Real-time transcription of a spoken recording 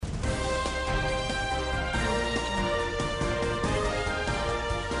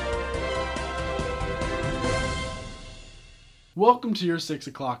Welcome to your 6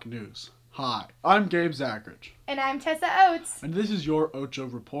 o'clock news. Hi, I'm Gabe Zachrich. And I'm Tessa Oates. And this is your Ocho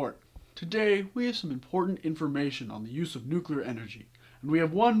report. Today, we have some important information on the use of nuclear energy. And we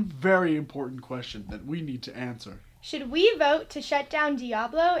have one very important question that we need to answer. Should we vote to shut down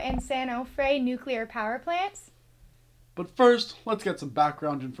Diablo and San Onofre nuclear power plants? But first, let's get some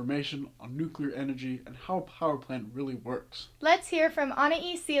background information on nuclear energy and how a power plant really works. Let's hear from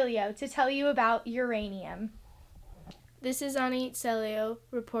Anahit Cielo to tell you about uranium. This is Anahit Cielo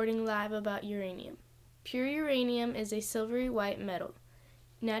reporting live about uranium. Pure uranium is a silvery white metal.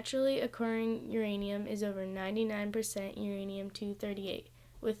 Naturally occurring uranium is over 99% uranium-238,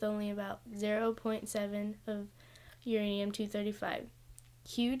 with only about 0.7 of uranium-235.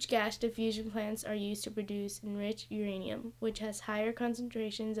 Huge gas diffusion plants are used to produce enriched uranium, which has higher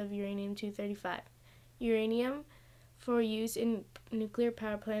concentrations of uranium-235. Uranium for use in nuclear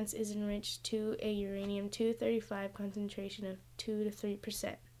power plants is enriched to a uranium-235 concentration of 2 to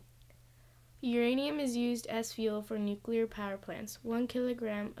 3%. Uranium is used as fuel for nuclear power plants. 1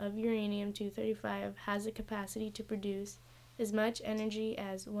 kilogram of uranium-235 has the capacity to produce as much energy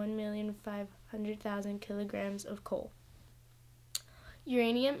as 1,500,000 kilograms of coal.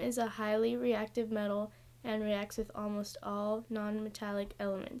 Uranium is a highly reactive metal and reacts with almost all non-metallic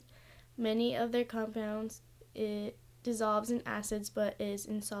elements. Many of their compounds it dissolves in acids but is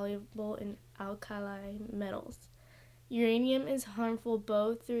insoluble in alkali metals. Uranium is harmful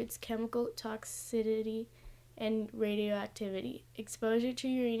both through its chemical toxicity and radioactivity. Exposure to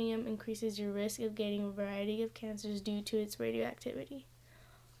uranium increases your risk of getting a variety of cancers due to its radioactivity.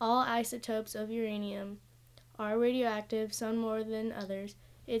 All isotopes of uranium are radioactive, some more than others.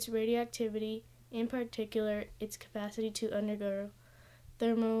 Its radioactivity, in particular its capacity to undergo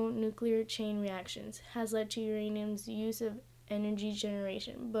thermonuclear chain reactions, has led to uranium's use of energy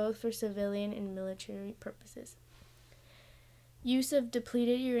generation, both for civilian and military purposes. Use of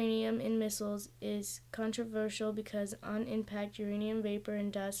depleted uranium in missiles is controversial because on impact uranium vapor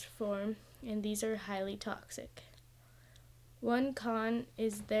and dust form, and these are highly toxic. One con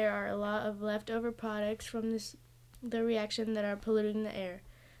is there are a lot of leftover products from the reaction that are polluting the air.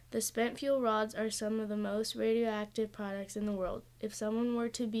 The spent fuel rods are some of the most radioactive products in the world. If someone were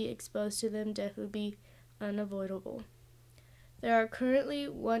to be exposed to them, death would be unavoidable. There are currently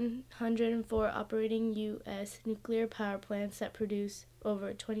 104 operating U.S. nuclear power plants that produce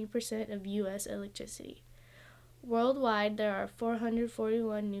over 20% of U.S. electricity. Worldwide, there are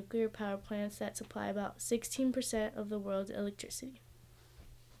 441 nuclear power plants that supply about 16% of the world's electricity.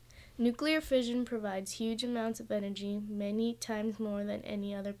 Nuclear fission provides huge amounts of energy, many times more than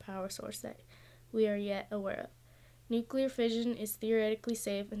any other power source that we are yet aware of. Nuclear fission is theoretically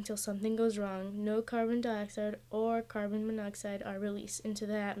safe until something goes wrong. No carbon dioxide or carbon monoxide are released into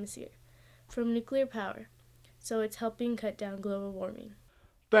the atmosphere from nuclear power, so it's helping cut down global warming.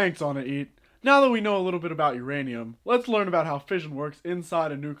 Thanks, Anahit. Now that we know a little bit about uranium, let's learn about how fission works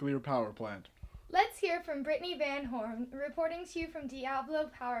inside a nuclear power plant. Let's hear from Brittni Van Horn, reporting to you from Diablo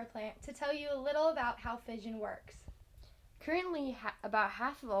Power Plant to tell you a little about how fission works. Currently, about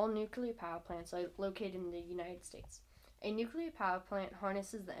half of all nuclear power plants are located in the United States. A nuclear power plant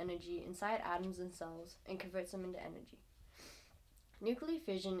harnesses the energy inside atoms and cells and converts them into energy. Nuclear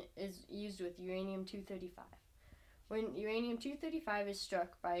fission is used with uranium-235. When uranium-235 is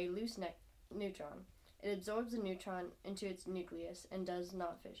struck by a loose neutron, it absorbs the neutron into its nucleus and does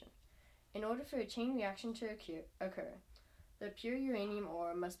not fission. In order for a chain reaction to occur, the pure uranium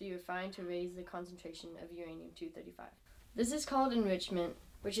ore must be refined to raise the concentration of uranium-235. This is called enrichment,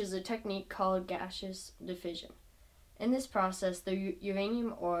 which is a technique called gaseous diffusion. In this process, the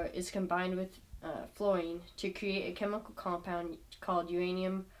uranium ore is combined with fluorine to create a chemical compound called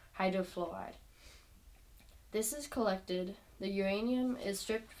uranium hydrofluoride. This is collected, the uranium is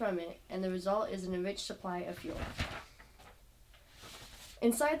stripped from it, and the result is an enriched supply of fuel.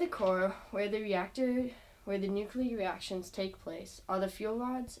 Inside the core, where the nuclear reactions take place, are the fuel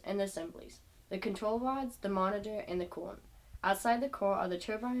rods and the assemblies, the control rods, the monitor, and the coolant. Outside the core are the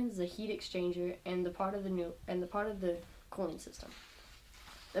turbines, the heat exchanger, and the part of the cooling system.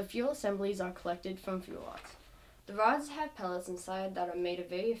 The fuel assemblies are collected from fuel rods. The rods have pellets inside that are made of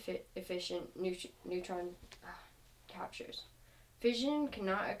very efficient neutron captures. Fission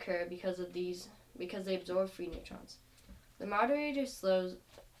cannot occur because they absorb free neutrons. The moderator serves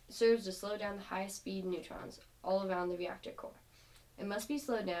to slow down the high-speed neutrons all around the reactor core. It must be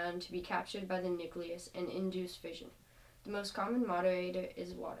slowed down to be captured by the nucleus and induce fission. The most common moderator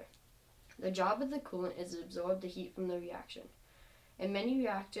is water. The job of the coolant is to absorb the heat from the reaction. In many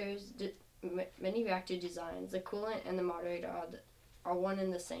reactor designs, the coolant and the moderator are one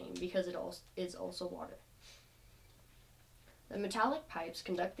and the same because it is also water. The metallic pipes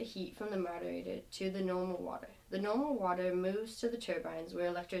conduct the heat from the moderator to the normal water. The normal water moves to the turbines where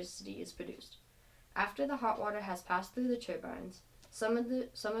electricity is produced. After the hot water has passed through the turbines, some of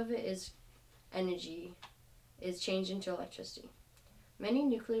it is energy is changed into electricity. Many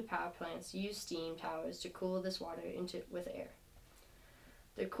nuclear power plants use steam towers to cool this water with air.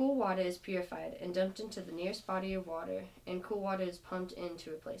 The cool water is purified and dumped into the nearest body of water, and cool water is pumped in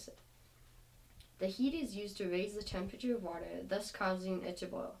to replace it. The heat is used to raise the temperature of water, thus causing it to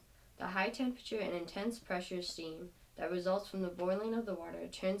boil. The high temperature and intense pressure steam that results from the boiling of the water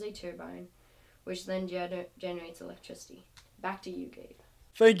turns a turbine, which then generates electricity. Back to you, Gabe.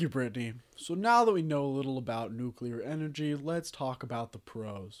 Thank you, Brittni. So now that we know a little about nuclear energy, let's talk about the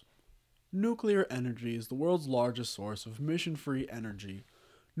pros. Nuclear energy is the world's largest source of emission-free energy.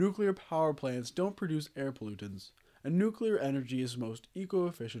 Nuclear power plants don't produce air pollutants, and nuclear energy is the most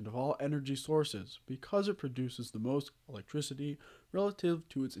eco-efficient of all energy sources because it produces the most electricity relative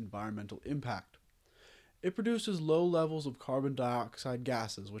to its environmental impact. It produces low levels of carbon dioxide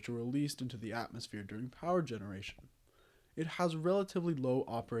gases which are released into the atmosphere during power generation. It has relatively low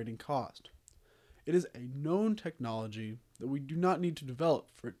operating cost. It is a known technology that we do not need to develop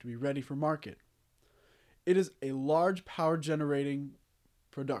for it to be ready for market. It is a large power generating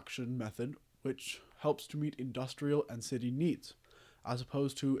production method which helps to meet industrial and city needs, as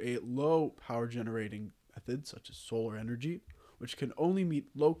opposed to a low power generating method such as solar energy, which can only meet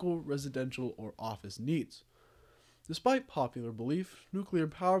local, residential, or office needs. Despite popular belief, nuclear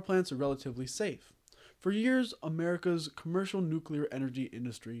power plants are relatively safe. For years, America's commercial nuclear energy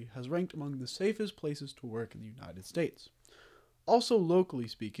industry has ranked among the safest places to work in the United States. Also locally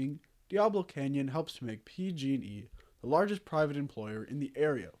speaking, Diablo Canyon helps to make PG&E the largest private employer in the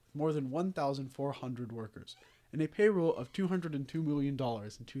area, with more than 1,400 workers, and a payroll of $202 million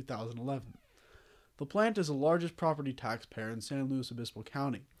in 2011. The plant is the largest property taxpayer in San Luis Obispo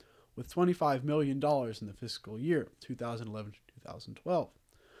County, with $25 million in the fiscal year 2011-2012,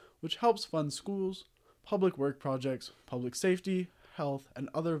 which helps fund schools, public work projects, public safety, health, and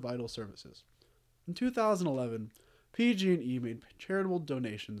other vital services. In 2011, PG&E made charitable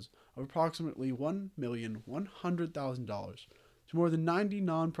donations of approximately $1,100,000 to more than 90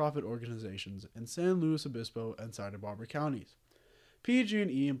 nonprofit organizations in San Luis Obispo and Santa Barbara counties.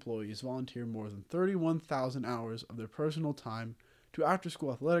 PG&E employees volunteer more than 31,000 hours of their personal time to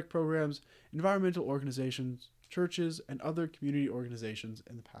after-school athletic programs, environmental organizations, churches, and other community organizations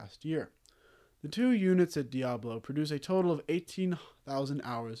in the past year. The two units at Diablo produce a total of 18,000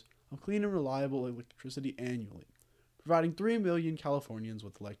 hours of clean and reliable electricity annually, providing 3 million Californians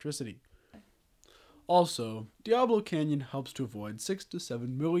with electricity. Also, Diablo Canyon helps to avoid 6 to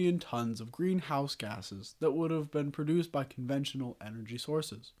 7 million tons of greenhouse gases that would have been produced by conventional energy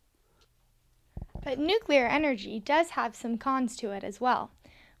sources. But nuclear energy does have some cons to it as well.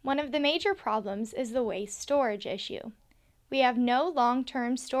 One of the major problems is the waste storage issue. We have no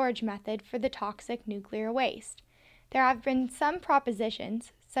long-term storage method for the toxic nuclear waste. There have been some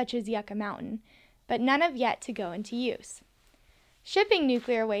propositions, such as Yucca Mountain, but none have yet to go into use. Shipping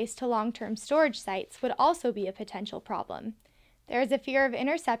nuclear waste to long-term storage sites would also be a potential problem. There is a fear of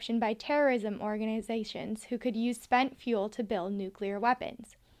interception by terrorism organizations who could use spent fuel to build nuclear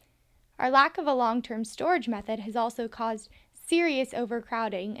weapons. Our lack of a long-term storage method has also caused serious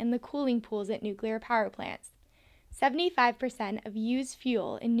overcrowding in the cooling pools at nuclear power plants. 75% of used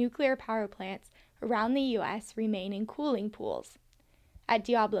fuel in nuclear power plants around the U.S. remain in cooling pools. At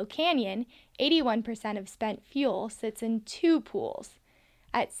Diablo Canyon, 81% of spent fuel sits in 2 pools.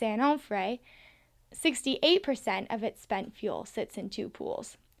 At San Onofre, 68% of its spent fuel sits in 2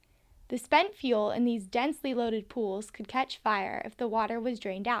 pools. The spent fuel in these densely loaded pools could catch fire if the water was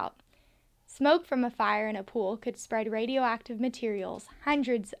drained out. Smoke from a fire in a pool could spread radioactive materials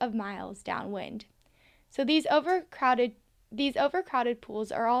hundreds of miles downwind. So these overcrowded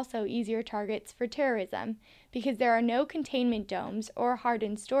pools are also easier targets for terrorism because there are no containment domes or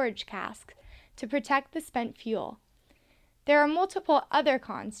hardened storage casks to protect the spent fuel. There are multiple other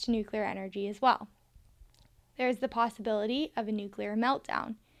cons to nuclear energy as well. There is the possibility of a nuclear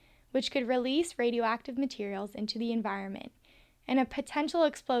meltdown, which could release radioactive materials into the environment, and a potential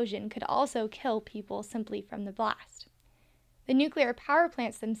explosion could also kill people simply from the blast. The nuclear power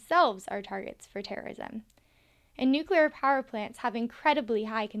plants themselves are targets for terrorism. And nuclear power plants have incredibly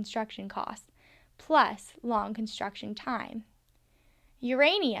high construction costs, plus long construction time.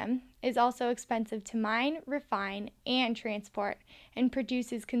 Uranium is also expensive to mine, refine, and transport, and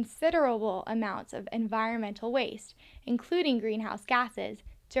produces considerable amounts of environmental waste, including greenhouse gases,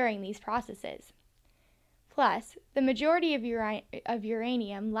 during these processes. Plus, the majority of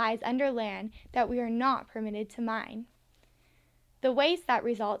uranium lies under land that we are not permitted to mine. The waste that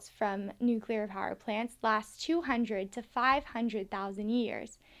results from nuclear power plants lasts 200 to 500,000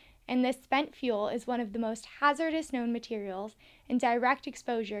 years, and this spent fuel is one of the most hazardous known materials, and direct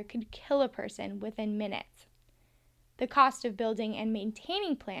exposure could kill a person within minutes. The cost of building and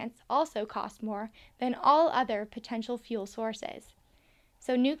maintaining plants also costs more than all other potential fuel sources.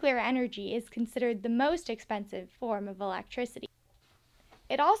 So nuclear energy is considered the most expensive form of electricity.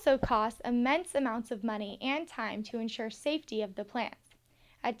 It also costs immense amounts of money and time to ensure safety of the plants.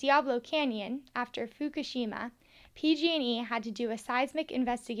 At Diablo Canyon, after Fukushima, PG&E had to do a seismic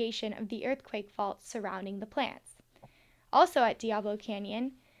investigation of the earthquake faults surrounding the plants. Also at Diablo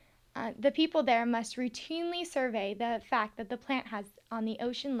Canyon, the people there must routinely survey the effect that the plant has on the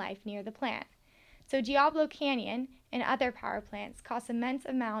ocean life near the plant. So Diablo Canyon and other power plants cost immense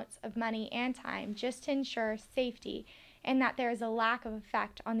amounts of money and time just to ensure safety and that there is a lack of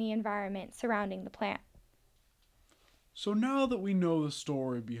effect on the environment surrounding the plant. So now that we know the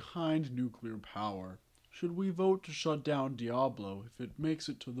story behind nuclear power, should we vote to shut down Diablo if it makes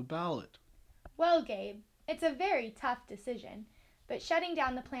it to the ballot? Well, Gabe, it's a very tough decision, but shutting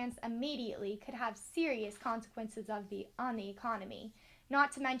down the plants immediately could have serious consequences on the economy,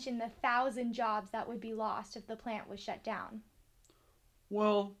 not to mention the 1,000 jobs that would be lost if the plant was shut down.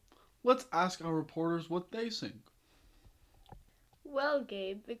 Well, let's ask our reporters what they think. Well,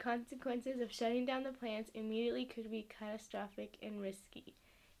 Gabe, the consequences of shutting down the plants immediately could be catastrophic and risky.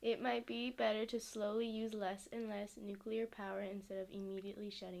 It might be better to slowly use less and less nuclear power instead of immediately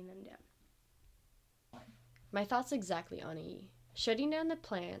shutting them down. My thoughts exactly, Anahit. Shutting down the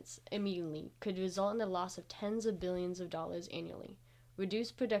plants immediately could result in the loss of tens of billions of dollars annually,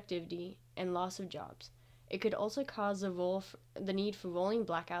 reduced productivity, and loss of jobs. It could also cause the need for rolling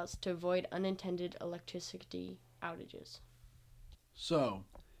blackouts to avoid unintended electricity outages. So,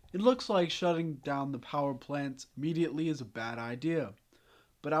 it looks like shutting down the power plants immediately is a bad idea.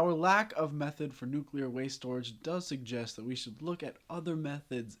 But our lack of method for nuclear waste storage does suggest that we should look at other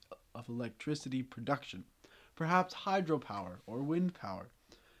methods of electricity production, perhaps hydropower or wind power.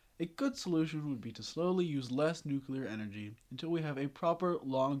 A good solution would be to slowly use less nuclear energy until we have a proper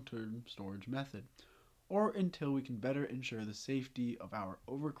long-term storage method, or until we can better ensure the safety of our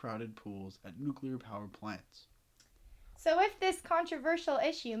overcrowded pools at nuclear power plants. So if this controversial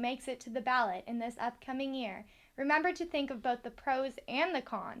issue makes it to the ballot in this upcoming year, remember to think of both the pros and the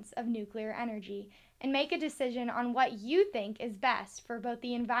cons of nuclear energy and make a decision on what you think is best for both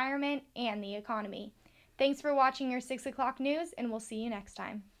the environment and the economy. Thanks for watching your 6 o'clock news, and we'll see you next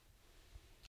time.